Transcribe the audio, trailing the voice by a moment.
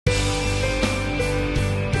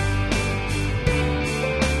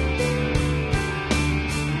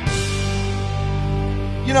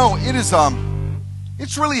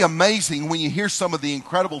It's really amazing when you hear some of the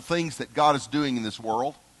incredible things that God is doing in this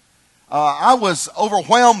world. I was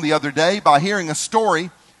overwhelmed the other day by hearing a story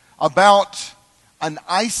about an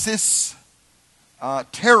ISIS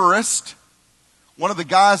terrorist, one of the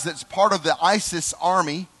guys that's part of the ISIS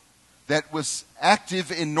army that was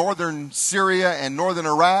active in northern Syria and northern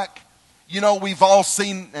Iraq. You know, we've all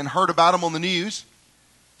seen and heard about him on the news.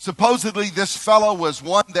 Supposedly this fellow was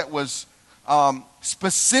one that was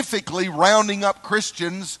specifically rounding up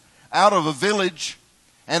Christians out of a village.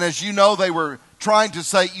 And as you know, they were trying to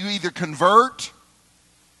say, you either convert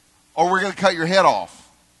or we're going to cut your head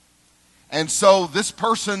off. And so this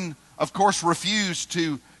person, of course, refused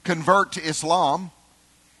to convert to Islam.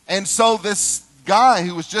 And so this guy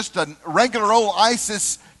who was just a regular old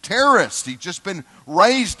ISIS terrorist, he'd just been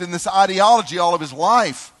raised in this ideology all of his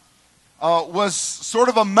life, was sort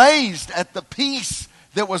of amazed at the peace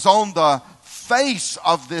that was on the face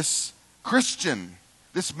of this Christian,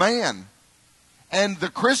 this man. And the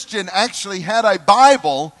Christian actually had a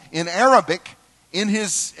Bible in Arabic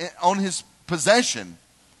on his possession.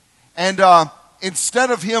 And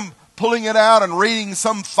instead of him pulling it out and reading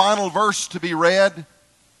some final verse to be read,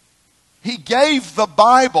 he gave the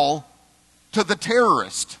Bible to the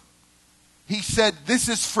terrorist. He said, "This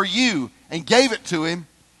is for you," and gave it to him,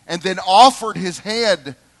 and then offered his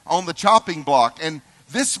head on the chopping block. And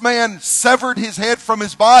this man severed his head from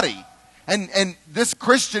his body. And this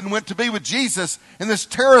Christian went to be with Jesus, and this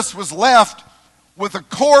terrorist was left with a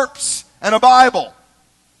corpse and a Bible.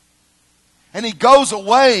 And he goes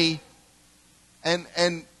away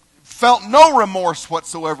and felt no remorse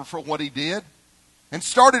whatsoever for what he did, and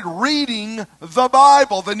started reading the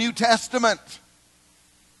Bible, the New Testament.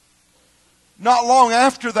 Not long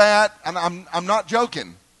after that, and I'm not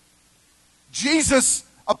joking, Jesus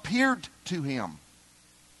appeared to him.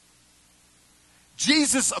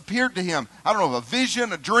 Jesus appeared to him. I don't know, a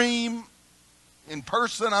vision, a dream, in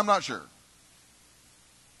person, I'm not sure.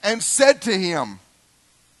 And said to him,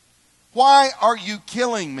 "Why are you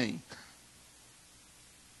killing me?"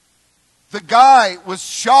 The guy was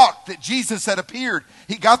shocked that Jesus had appeared.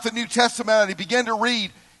 He got the New Testament and he began to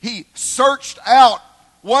read. He searched out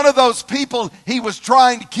one of those people he was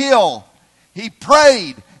trying to kill. He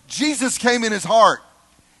prayed. Jesus came in his heart.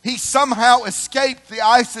 He somehow escaped the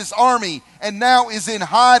ISIS army and now is in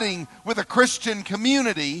hiding with a Christian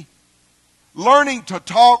community, learning to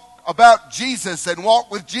talk about Jesus and walk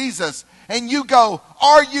with Jesus. And you go,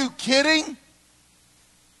 "Are you kidding?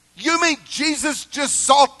 You mean Jesus just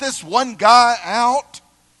sought this one guy out?"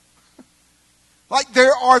 Like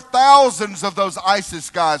there are thousands of those ISIS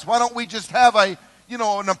guys. Why don't we just have an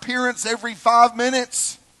appearance every 5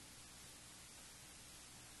 minutes?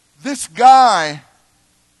 This guy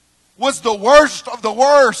was the worst of the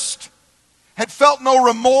worst, had felt no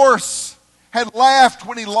remorse, had laughed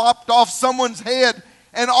when he lopped off someone's head,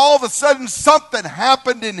 and all of a sudden something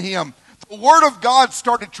happened in him. The Word of God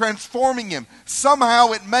started transforming him.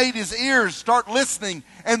 Somehow it made his ears start listening,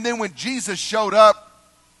 and then when Jesus showed up,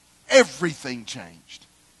 everything changed.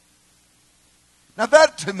 Now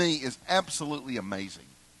that to me is absolutely amazing.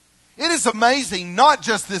 It is amazing not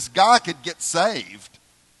just this guy could get saved.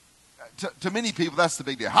 To many people, that's the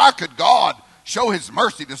big deal. How could God show his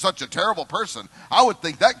mercy to such a terrible person? I would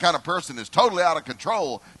think that kind of person is totally out of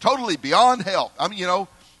control, totally beyond help. I mean,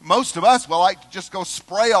 most of us will like to just go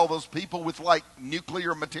spray all those people with like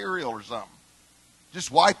nuclear material or something.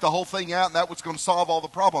 Just wipe the whole thing out and that's what's going to solve all the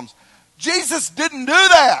problems. Jesus didn't do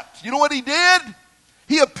that. You know what he did?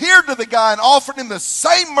 He appeared to the guy and offered him the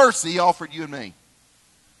same mercy he offered you and me.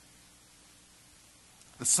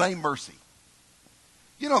 The same mercy.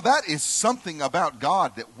 That is something about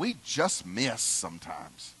God that we just miss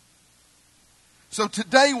sometimes. So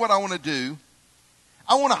today what I want to do,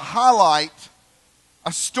 I want to highlight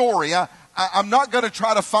a story. I'm not going to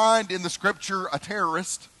try to find in the scripture a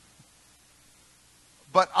terrorist,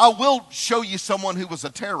 but I will show you someone who was a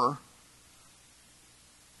terror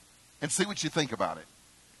and see what you think about it.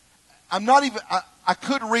 I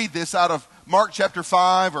could read this out of Mark chapter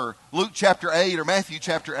 5 or Luke chapter 8 or Matthew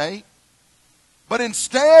chapter 8. But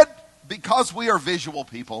instead, because we are visual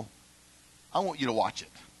people, I want you to watch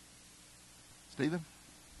it. Stephen?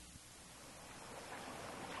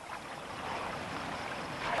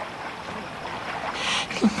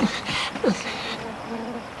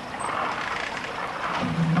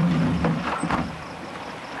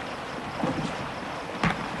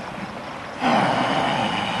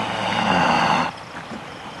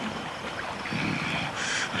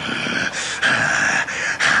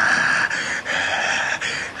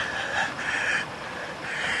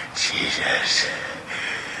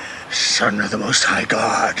 Son of the Most High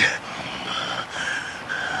God.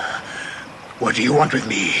 What do you want with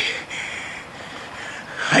me?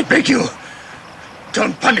 I beg you,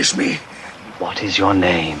 don't punish me. What is your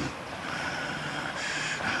name?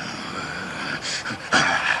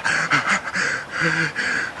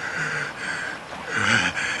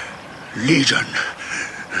 Legion.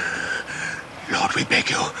 Lord, we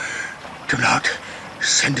beg you, do not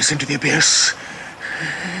send us into the abyss.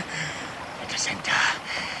 Let us enter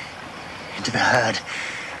into the herd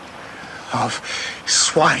of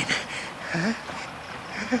swine.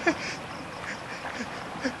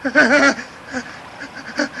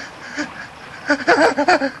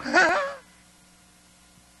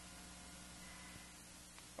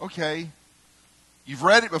 Okay, you've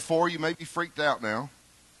read it before, you may be freaked out now.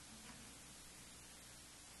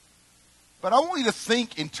 But I want you to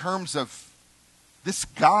think in terms of this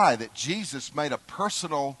guy that Jesus made a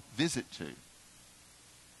personal visit to.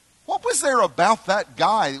 What was there about that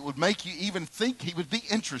guy that would make you even think he would be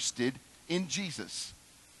interested in Jesus?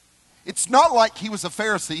 It's not like he was a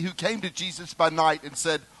Pharisee who came to Jesus by night and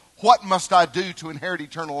said, "What must I do to inherit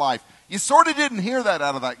eternal life?" You sort of didn't hear that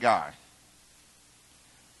out of that guy.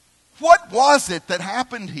 What was it that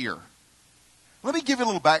happened here? Let me give you a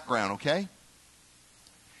little background, okay?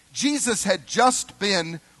 Jesus had just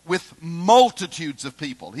been with multitudes of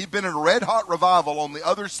people. He'd been in a red-hot revival on the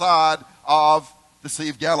other side of the Sea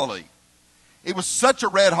of Galilee. It was such a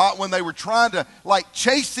red hot when they were trying to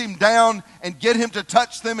chase him down and get him to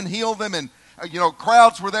touch them and heal them. And,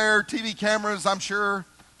 crowds were there, TV cameras, I'm sure,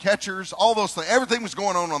 catchers, all those things. Everything was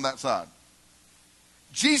going on that side.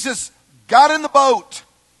 Jesus got in the boat,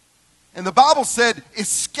 and the Bible said,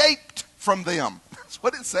 escaped from them. That's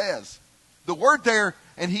what it says. The word there,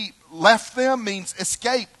 and he left them, means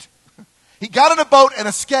escaped. He got in a boat and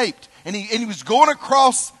escaped. And he was going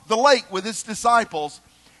across the lake with his disciples.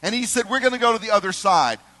 And he said, we're going to go to the other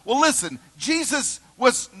side. Well, listen, Jesus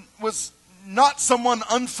was not someone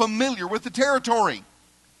unfamiliar with the territory.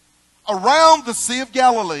 Around the Sea of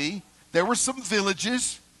Galilee, there were some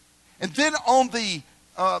villages. And then on the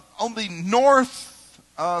north,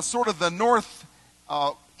 sort of the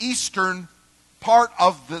northeastern part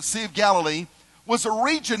of the Sea of Galilee, was a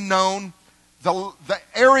region known, the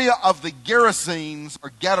area of the Gerasenes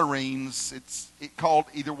or Gadarenes. It's called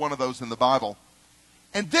either one of those in the Bible.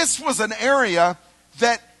 And this was an area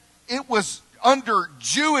that it was under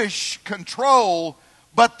Jewish control,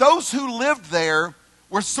 but those who lived there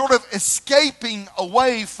were sort of escaping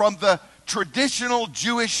away from the traditional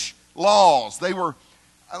Jewish laws. Let me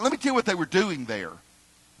tell you what they were doing there.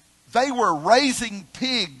 They were raising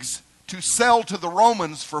pigs to sell to the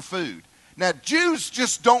Romans for food. Now, Jews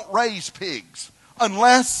just don't raise pigs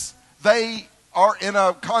unless they are in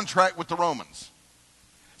a contract with the Romans.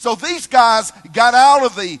 So these guys got out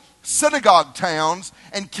of the synagogue towns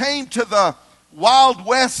and came to the Wild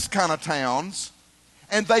West kind of towns,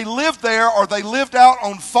 and they lived there, or they lived out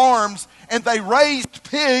on farms, and they raised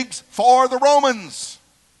pigs for the Romans.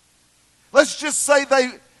 Let's just say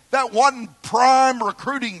that wasn't prime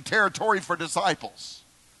recruiting territory for disciples.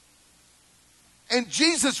 And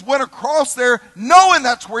Jesus went across there knowing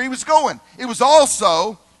that's where he was going. It was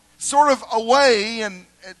also sort of away, and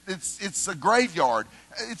it's a graveyard.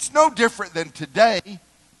 It's no different than today.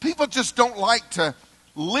 People just don't like to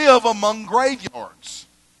live among graveyards.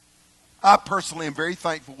 I personally am very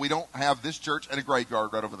thankful we don't have this church and a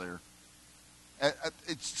graveyard right over there.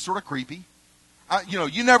 It's sort of creepy.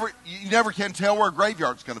 You never can tell where a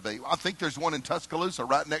graveyard's going to be. I think there's one in Tuscaloosa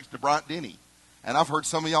right next to Bryant-Denny. And I've heard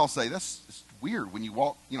some of y'all say, it's weird when you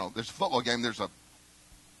walk, there's a football game, there's a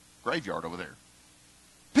graveyard over there.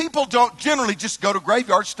 People don't generally just go to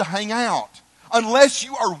graveyards to hang out, unless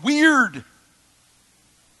you are weird.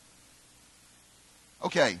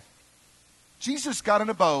 Okay, Jesus got in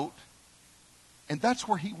a boat, and that's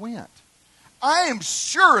where he went. I am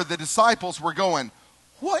sure the disciples were going,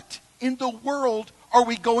 what in the world are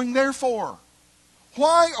we going there for?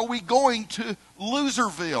 Why are we going to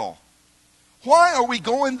Loserville? Why are we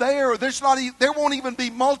going there? There won't even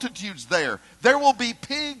be multitudes there. There will be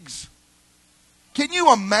pigs. Can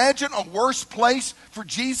you imagine a worse place for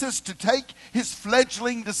Jesus to take his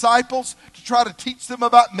fledgling disciples to try to teach them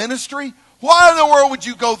about ministry? Why in the world would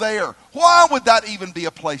you go there? Why would that even be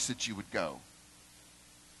a place that you would go?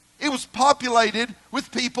 It was populated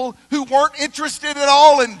with people who weren't interested at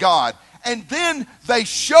all in God. And then they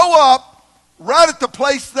show up right at the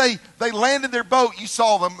place they landed their boat. You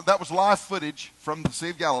saw them. That was live footage from the Sea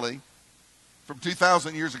of Galilee from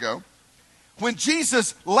 2,000 years ago. When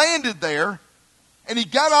Jesus landed there and he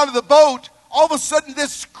got out of the boat, all of a sudden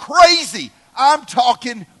this crazy, I'm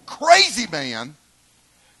talking crazy man,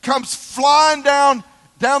 comes flying down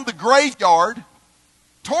the graveyard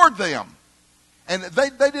toward them. And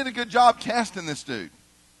they did a good job casting this dude.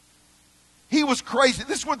 He was crazy.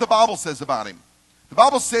 This is what the Bible says about him. The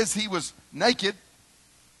Bible says he was naked,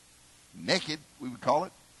 we would call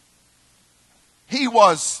it. He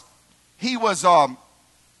was out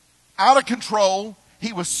of control.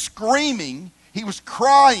 He was screaming. He was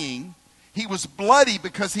crying. He was bloody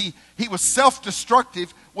because he was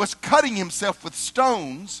self-destructive, was cutting himself with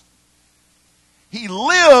stones. He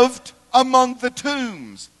lived among the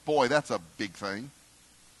tombs. Boy, that's a big thing.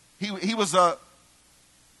 He was the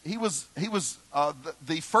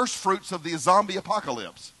first fruits of the zombie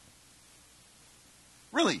apocalypse.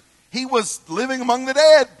 Really, he was living among the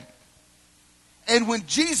dead. And when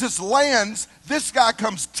Jesus lands, this guy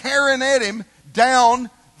comes tearing at him down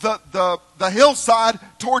the hillside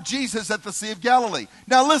toward Jesus at the Sea of Galilee.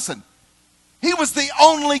 Now listen, he was the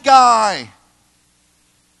only guy,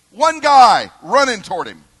 one guy running toward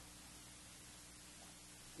him.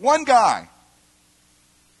 One guy.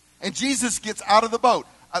 And Jesus gets out of the boat.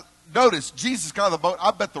 Notice, Jesus got out of the boat. I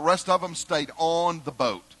bet the rest of them stayed on the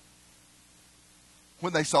boat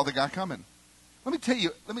when they saw the guy coming. Let me tell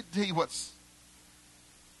you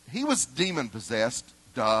he was demon possessed,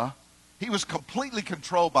 duh. He was completely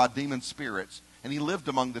controlled by demon spirits, and he lived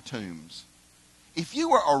among the tombs. If you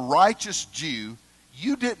were a righteous Jew,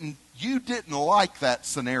 you didn't like that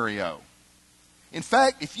scenario. In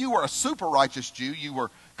fact, if you were a super righteous Jew, you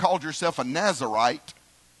called yourself a Nazarite,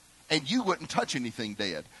 and you wouldn't touch anything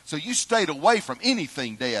dead. So you stayed away from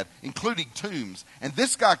anything dead, including tombs. And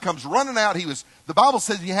this guy comes running out. The Bible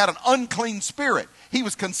says he had an unclean spirit. He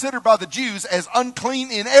was considered by the Jews as unclean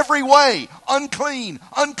in every way. Unclean,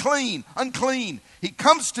 unclean, unclean. He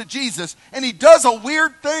comes to Jesus and he does a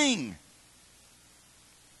weird thing.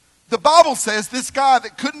 The Bible says this guy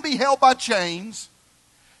that couldn't be held by chains,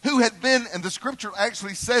 who had been, and the scripture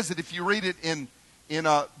actually says it if you read it in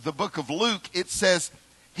the book of Luke, it says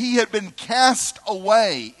he had been cast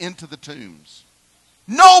away into the tombs.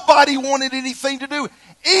 Nobody wanted anything to do.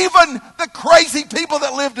 Even the crazy people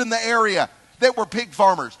that lived in the area that were pig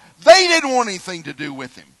farmers, they didn't want anything to do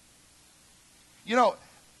with him. You know,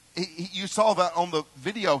 you saw that on the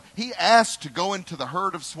video. He asked to go into the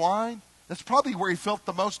herd of swine. That's probably where he felt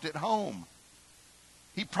the most at home.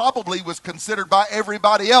 He probably was considered by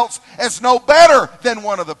everybody else as no better than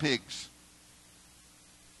one of the pigs.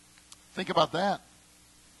 Think about that.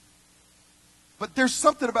 But there's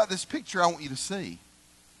something about this picture I want you to see.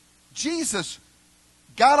 Jesus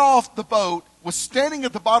got off the boat, was standing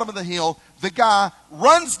at the bottom of the hill. The guy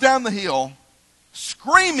runs down the hill,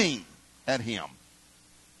 screaming at him.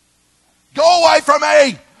 Go away from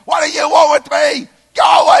me! What do you want with me?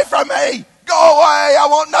 Go away from me! Go away! I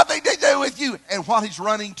want nothing to do with you! And while he's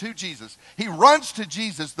running to Jesus, he runs to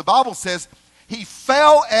Jesus. The Bible says he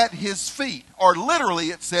fell at his feet. Or literally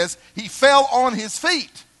it says he fell on his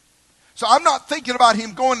feet. So I'm not thinking about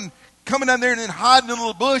him coming down there and then hiding in a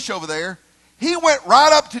little bush over there. He went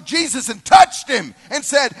right up to Jesus and touched him and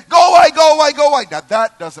said, go away, go away, go away. Now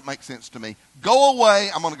that doesn't make sense to me. Go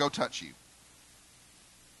away, I'm going to go touch you.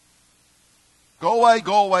 Go away,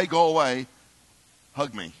 go away, go away.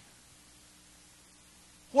 Hug me.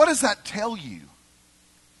 What does that tell you?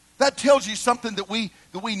 That tells you something that we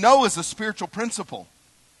know as a spiritual principle.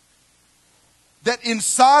 That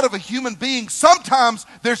inside of a human being, sometimes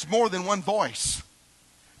there's more than one voice.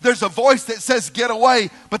 There's a voice that says, get away,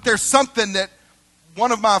 but there's something that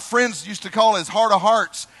one of my friends used to call his heart of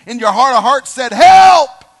hearts. And your heart of hearts said, help!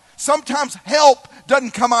 Sometimes help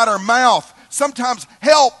doesn't come out our mouth. Sometimes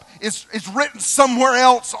help is written somewhere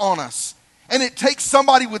else on us. And it takes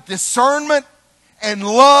somebody with discernment and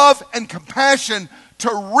love and compassion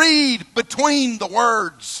to read between the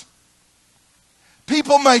words.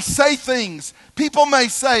 People may say things. People may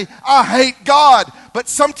say, I hate God. But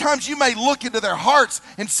sometimes you may look into their hearts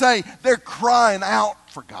and say, they're crying out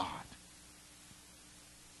for God.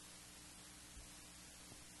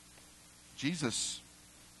 Jesus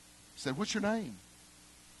said, what's your name?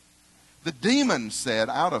 The demon said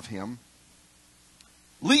out of him,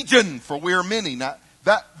 Legion, for we are many. Now,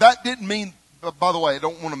 that didn't mean, by the way, I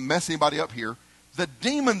don't want to mess anybody up here. The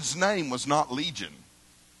demon's name was not Legion.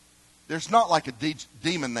 There's not like a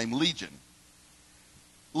demon named Legion.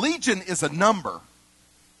 Legion is a number.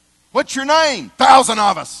 What's your name? 1,000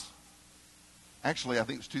 of us. Actually, I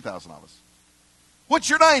think it's 2,000 of us. What's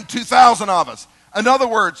your name? 2,000 of us. In other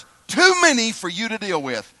words, too many for you to deal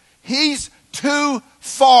with. He's too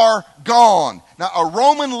far gone. Now, a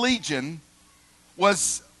Roman legion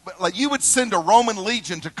was, like you would send a Roman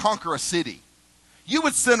legion to conquer a city. You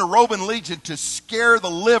would send a Roman legion to scare the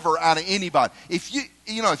liver out of anybody. If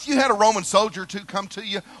you had a Roman soldier to come to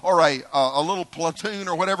you, or a little platoon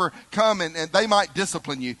or whatever come, and they might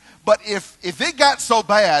discipline you. But if it got so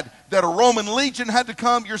bad that a Roman legion had to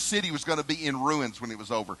come, your city was going to be in ruins when it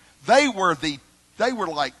was over. They were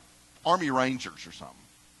like Army Rangers or something.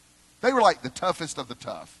 They were like the toughest of the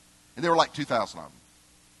tough. And there were like 2,000 of them.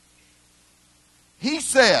 He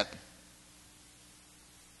said,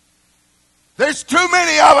 there's too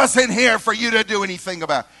many of us in here for you to do anything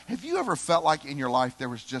about. Have you ever felt like in your life you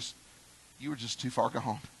were just too far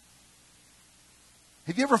gone?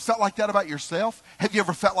 Have you ever felt like that about yourself? Have you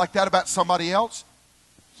ever felt like that about somebody else?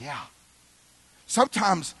 Yeah.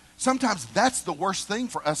 Sometimes that's the worst thing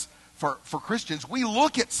for us, for Christians. We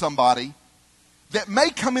look at somebody that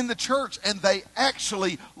may come in the church and they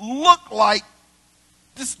actually look like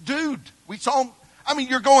this dude. We saw him. I mean,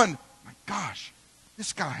 you're going, my gosh,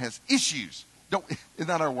 this guy has issues. Isn't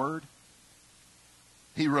that our word?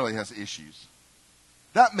 He really has issues.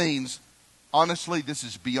 That means, honestly, this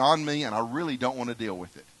is beyond me and I really don't want to deal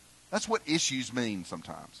with it. That's what issues mean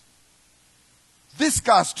sometimes. This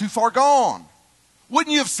guy's too far gone.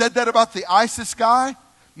 Wouldn't you have said that about the ISIS guy?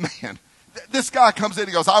 Man, this guy comes in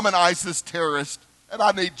and goes, I'm an ISIS terrorist and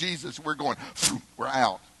I need Jesus. We're going, we're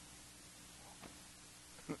out.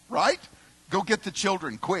 Right? Go get the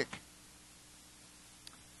children quick.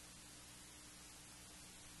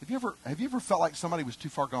 Have you ever felt like somebody was too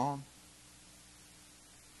far gone?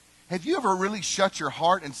 Have you ever really shut your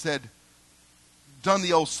heart and said, done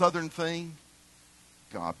the old Southern thing?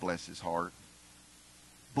 God bless his heart.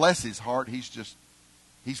 Bless his heart.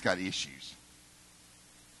 He's got issues.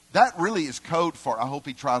 That really is code for, I hope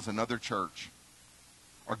he tries another church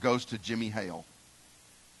or goes to Jimmy Hale.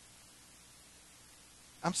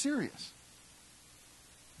 I'm serious.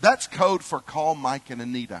 That's code for call Mike and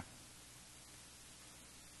Anita.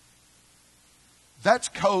 That's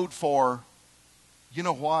code for, you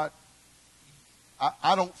know what?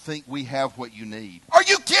 I don't think we have what you need. Are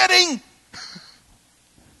you kidding?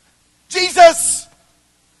 Jesus!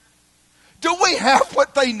 Do we have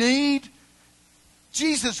what they need?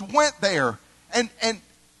 Jesus went there and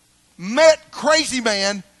met crazy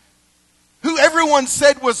man who everyone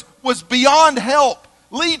said was beyond help.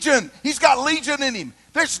 Legion. He's got legion in him.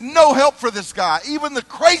 There's no help for this guy. Even the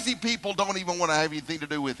crazy people don't even want to have anything to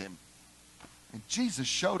do with him. And Jesus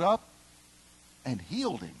showed up and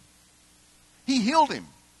healed him. He healed him.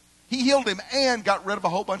 He healed him and got rid of a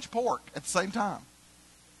whole bunch of pork at the same time.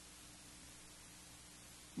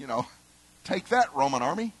 You know, take that, Roman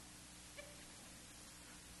army.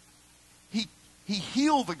 He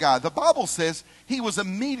healed the guy. The Bible says he was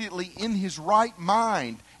immediately in his right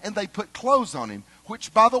mind and they put clothes on him,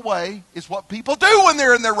 which, by the way, is what people do when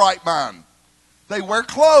they're in their right mind. They wear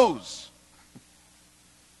clothes.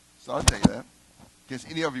 So I'll tell you that. In case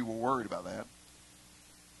any of you were worried about that.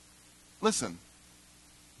 Listen,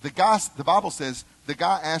 the Bible says, the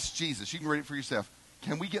guy asked Jesus, you can read it for yourself,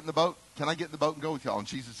 can we get in the boat? Can I get in the boat and go with y'all? And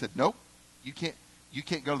Jesus said, nope, you can't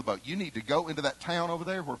go to the boat. You need to go into that town over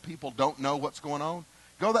there where people don't know what's going on.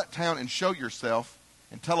 Go to that town and show yourself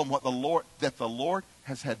and tell them that the Lord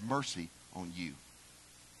has had mercy on you.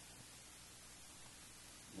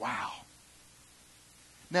 Wow.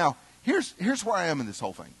 Now, here's where I am in this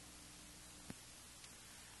whole thing.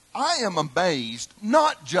 I am amazed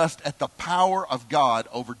not just at the power of God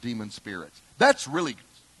over demon spirits. That's really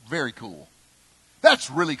very cool.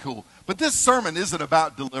 That's really cool. But this sermon isn't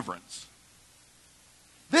about deliverance.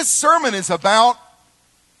 This sermon is about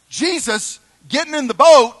Jesus getting in the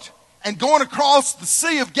boat and going across the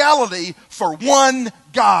Sea of Galilee for one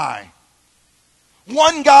guy.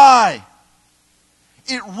 One guy.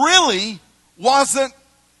 It really wasn't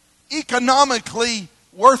economically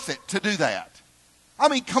worth it to do that. I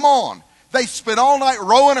mean, come on. They spent all night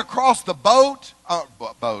rowing across the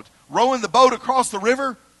rowing the boat across the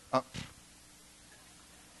river.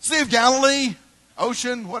 Sea of Galilee,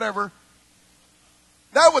 ocean, whatever.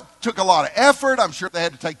 That took a lot of effort. I'm sure they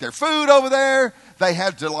had to take their food over there. They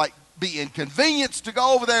had to be inconvenienced to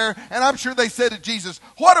go over there. And I'm sure they said to Jesus,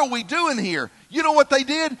 what are we doing here? You know what they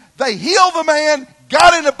did? They healed the man,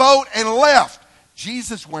 got in a boat, and left.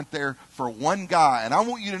 Jesus went there for one guy. And I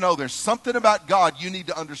want you to know there's something about God you need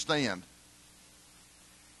to understand.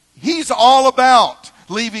 He's all about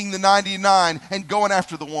leaving the 99 and going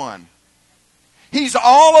after the one. He's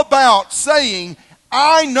all about saying,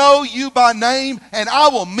 I know you by name and I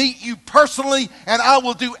will meet you personally and I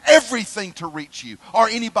will do everything to reach you or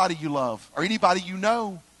anybody you love or anybody you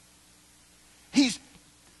know.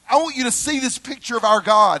 I want you to see this picture of our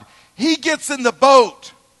God. He gets in the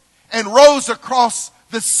boat and rows across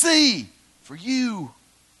the sea for you.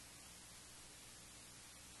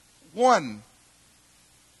 One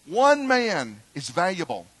man is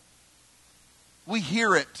valuable. We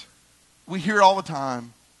hear it. We hear it all the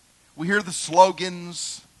time. We hear the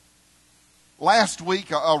slogans. Last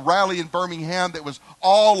week, a rally in Birmingham that was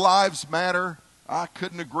all lives matter. I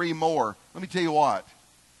couldn't agree more. Let me tell you what.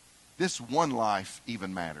 This one life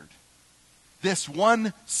even mattered. This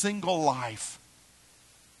one single life.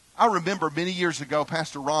 I remember many years ago,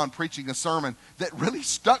 Pastor Ron preaching a sermon that really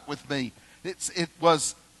stuck with me. It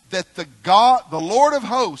was that the Lord of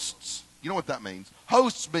hosts, you know what that means?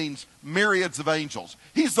 Hosts means myriads of angels.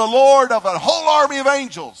 He's the Lord of a whole army of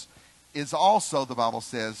angels. Is also, the Bible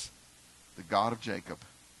says, the God of Jacob.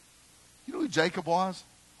 You know who Jacob was?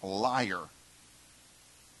 A liar.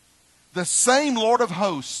 The same Lord of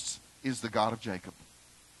hosts is the God of Jacob.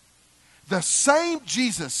 The same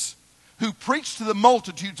Jesus who preached to the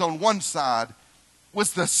multitudes on one side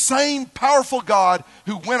was the same powerful God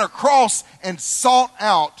who went across and sought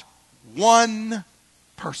out one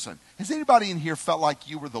person. Has anybody in here felt like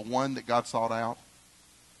you were the one that God sought out?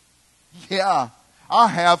 Yeah, I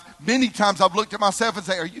have. Many times I've looked at myself and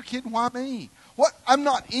say, are you kidding? Why me? What? I'm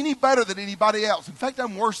not any better than anybody else. In fact,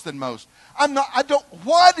 I'm worse than most.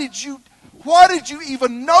 Why did you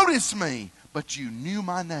even notice me? But you knew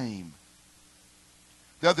my name.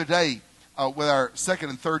 The other day, with our second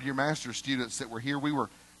and third year master's students that were here, we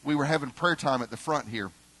were having prayer time at the front here.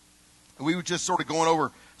 And we were just sort of going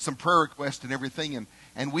over some prayer requests and everything.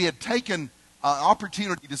 And we had taken an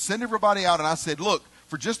opportunity to send everybody out. And I said, look,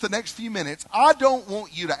 for just the next few minutes, I don't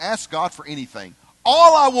want you to ask God for anything.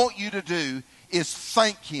 All I want you to do is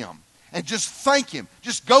thank Him. And just thank Him.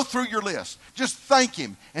 Just go through your list. Just thank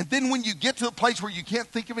Him. And then when you get to the place where you can't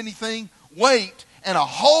think of anything, wait, and a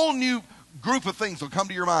whole new group of things will come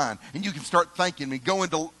to your mind. And you can start thanking and go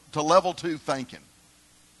into level 2 thanking.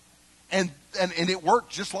 And it worked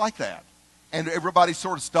just like that. And everybody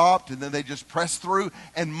sort of stopped, and then they just pressed through,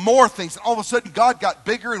 and more things. And all of a sudden, God got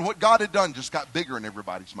bigger, and what God had done just got bigger in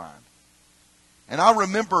everybody's mind. And I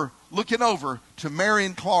remember looking over to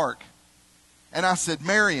Marion Clark, and I said,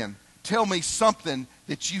 Marion, tell me something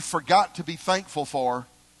that you forgot to be thankful for,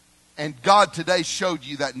 and God today showed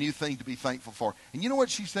you that new thing to be thankful for. And you know what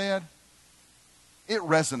she said? It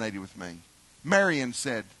resonated with me. Marion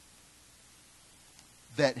said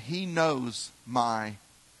that He knows my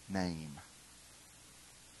name.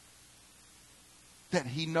 That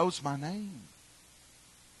He knows my name.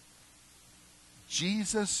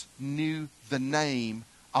 Jesus knew the name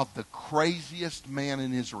of the craziest man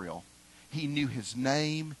in Israel. He knew his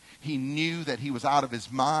name. He knew that he was out of his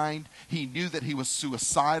mind. He knew that he was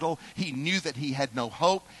suicidal. He knew that he had no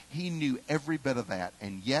hope. He knew every bit of that.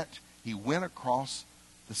 And yet, He went across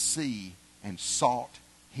the sea and sought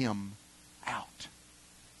him out.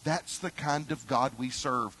 That's the kind of God we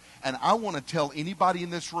serve. And I want to tell anybody in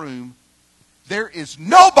this room, there is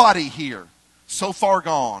nobody here so far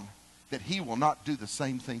gone that He will not do the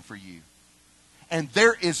same thing for you. And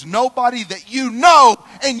there is nobody that you know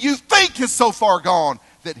and you think is so far gone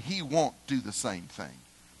that He won't do the same thing.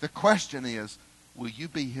 The question is, will you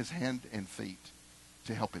be His hand and feet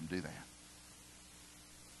to help Him do that?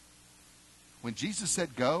 When Jesus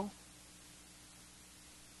said go,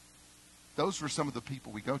 those were some of the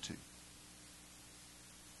people we go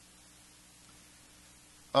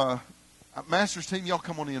to. Masters team, y'all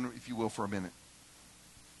come on in, if you will, for a minute.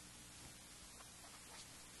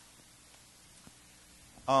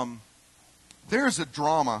 There's a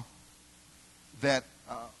drama that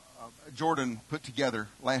Jordan put together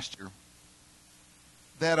last year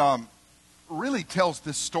that really tells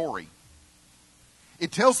this story.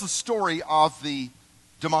 It tells the story of the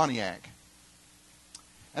demoniac.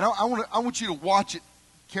 And I want you to watch it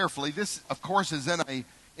carefully. This, of course, is in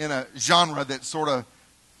a genre that sort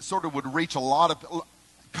of would reach a lot of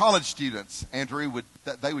college students. Andrew,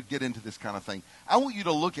 they would get into this kind of thing. I want you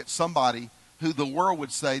to look at somebody who the world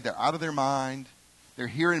would say they're out of their mind. They're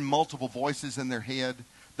hearing multiple voices in their head.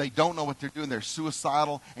 They don't know what they're doing. They're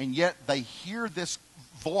suicidal. And yet they hear this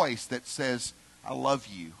voice that says, I love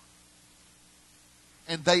you.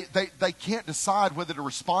 And they can't decide whether to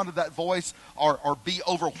respond to that voice or be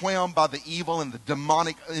overwhelmed by the evil and the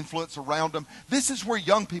demonic influence around them. This is where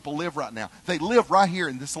young people live right now. They live right here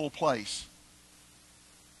in this little place.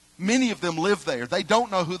 Many of them live there. They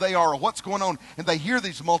don't know who they are or what's going on. And they hear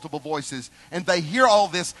these multiple voices. And they hear all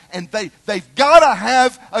this. And they've got to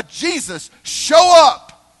have a Jesus show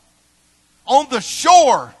up on the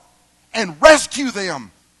shore and rescue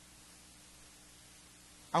them.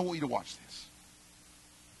 I want you to watch this.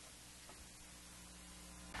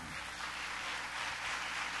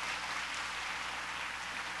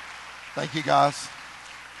 Thank you, guys.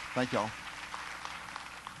 Thank y'all.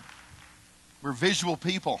 We're visual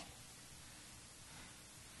people.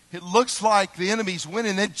 It looks like the enemy's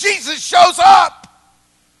winning, then Jesus shows up.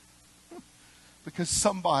 Because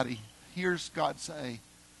somebody hears God say,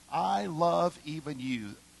 I love even you.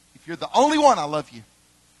 If you're the only one, I love you.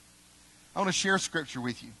 I want to share scripture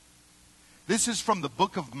with you. This is from the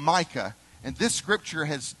book of Micah, and this scripture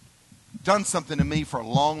has done something to me for a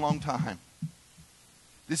long, long time.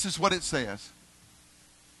 This is what it says.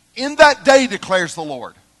 In that day, declares the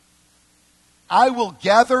Lord, I will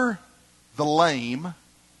gather the lame,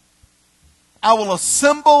 I will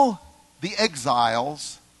assemble the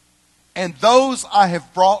exiles, and those I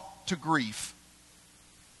have brought to grief.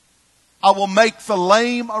 I will make the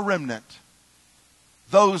lame a remnant,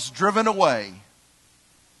 those driven away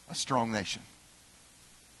a strong nation.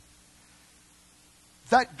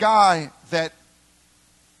 That guy that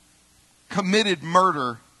committed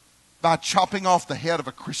murder by chopping off the head of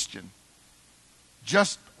a Christian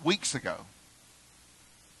just weeks ago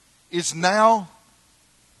is now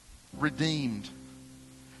redeemed.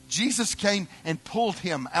 Jesus came and pulled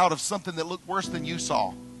him out of something that looked worse than you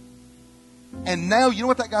saw. And now, you know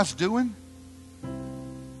what that guy's doing?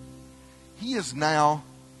 He is now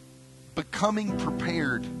becoming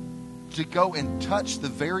prepared to go and touch the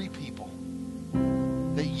very people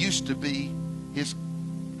that used to be his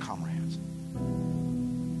comrades.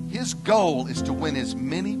 His goal is to win as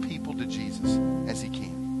many people to Jesus as he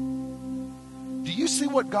can. Do you see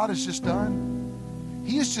what God has just done?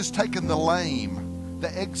 He has just taken the lame,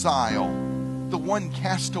 the exile, the one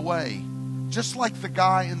cast away, just like the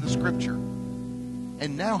guy in the scripture.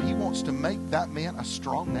 And now he wants to make that man a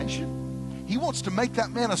strong nation. He wants to make that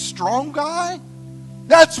man a strong guy.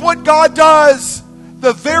 That's what God does.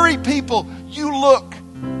 The very people you look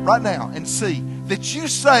right now and see that you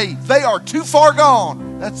say they are too far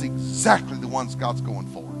gone, that's exactly the ones God's going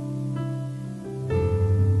for.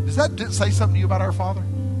 Does that say something to you about our Father?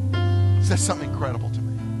 It says something incredible to me.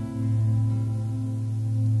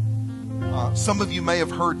 Some of you may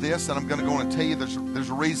have heard this, and I'm going to go on and tell you there's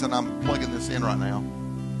a reason I'm plugging this in right now.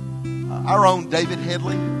 Our own David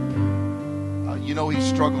Headley, you know he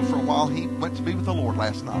struggled for a while. He went to be with the Lord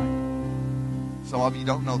last night. Some of you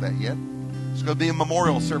don't know that yet. There's going to be a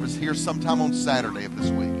memorial service here sometime on Saturday of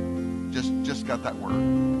this week. Just got that word.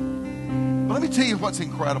 But let me tell you what's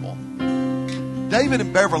incredible. David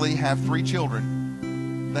and Beverly have 3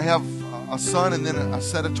 children. They have a son and then a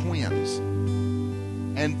set of twins.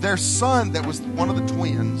 And their son that was one of the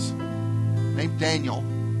twins, named Daniel,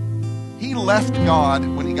 he left God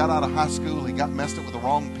when he got out of high school. He got messed up with the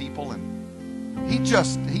wrong people, and he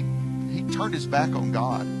turned his back on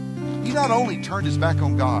God. He not only turned his back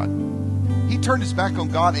on God, he turned his back on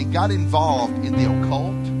God and got involved in the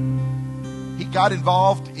occult. He got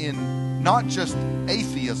involved in not just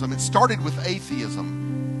atheism. It started with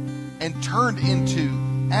atheism and turned into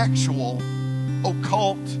actual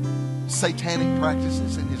occult satanic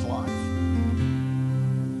practices in his life.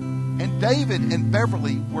 And David and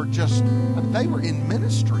Beverly they were in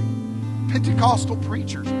ministry, Pentecostal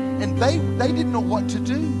preachers, and they didn't know what to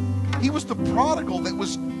do. He was the prodigal that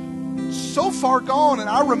was so far gone, and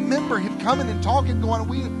I remember him coming and talking, going,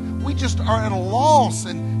 we just are at a loss.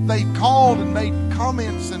 And they called and made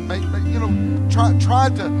comments and tried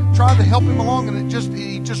to help him along, and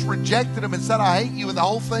he just rejected him and said, I hate you, and the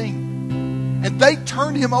whole thing. And they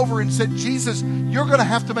turned him over and said, Jesus, you're going to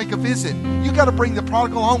have to make a visit. You got to bring the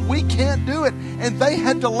prodigal home. We can't do it. And they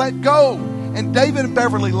had to let go. And David and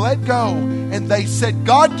Beverly let go. And they said,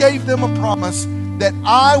 God gave them a promise that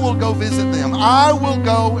I will go visit them. I will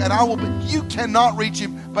go and I will, but you cannot reach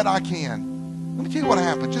him, but I can. Let me tell you what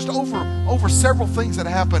happened. Just over several things that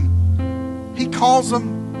happened. He calls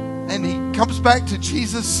them and he comes back to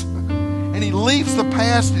Jesus and he leaves the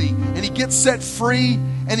past and he gets set free.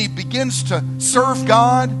 And he begins to serve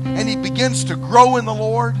God, and he begins to grow in the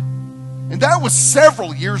Lord. And that was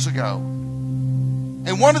several years ago.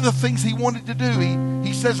 And one of the things he wanted to do,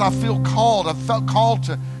 he says, I feel called. I felt called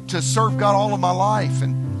to serve God all of my life.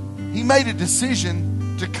 And he made a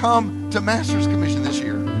decision to come to Master's Commission this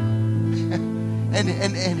year.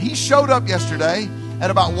 and he showed up yesterday at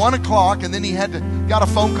about 1 o'clock, and then he got a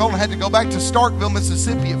phone call and had to go back to Starkville,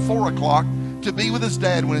 Mississippi at 4 o'clock. To be with his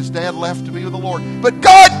dad when his dad left to be with the Lord. But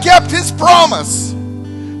God kept his promise,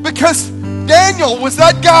 because Daniel was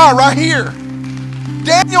that guy right here.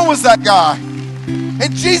 Daniel was that guy.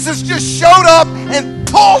 And Jesus just showed up and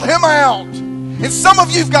pulled him out. And some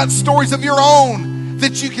of you have got stories of your own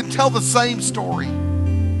that you can tell the same story.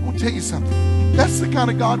 I want to tell you something. That's the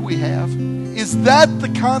kind of God we have. Is that the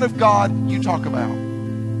kind of God you talk about?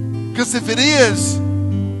 Because if it is,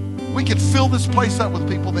 we could fill this place up with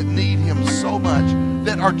people that need him so much,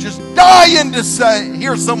 that are just dying to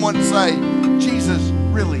hear someone say, Jesus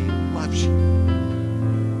really loves you.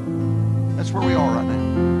 That's where we are right now.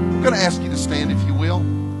 I'm going to ask you to stand if you will.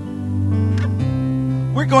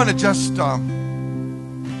 We're going to just,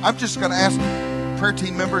 I'm just going to ask prayer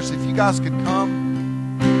team members if you guys could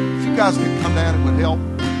come. If you guys could come down, it would help.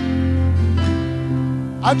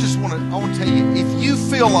 I want to tell you, if you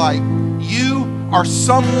feel like you are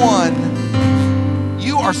someone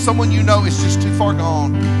you know is just too far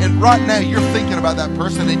gone, and right now you're thinking about that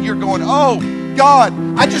person and you're going, oh God,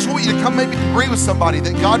 I just want you to come maybe agree with somebody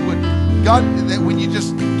that that when you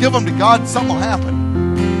just give them to God, something will happen.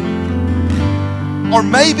 Or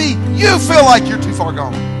maybe you feel like you're too far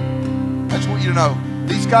gone. I just want you to know,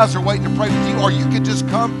 these guys are waiting to pray with you, or you could just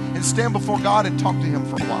come and stand before God and talk to him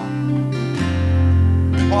for a while.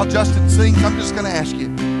 While Justin sings, I'm just going to ask you,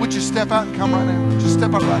 would you step out and come right now? Just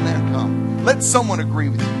step out right now and come. Let someone agree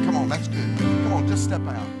with you. Come on, that's good. Come on, just step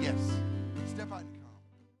out. Yes.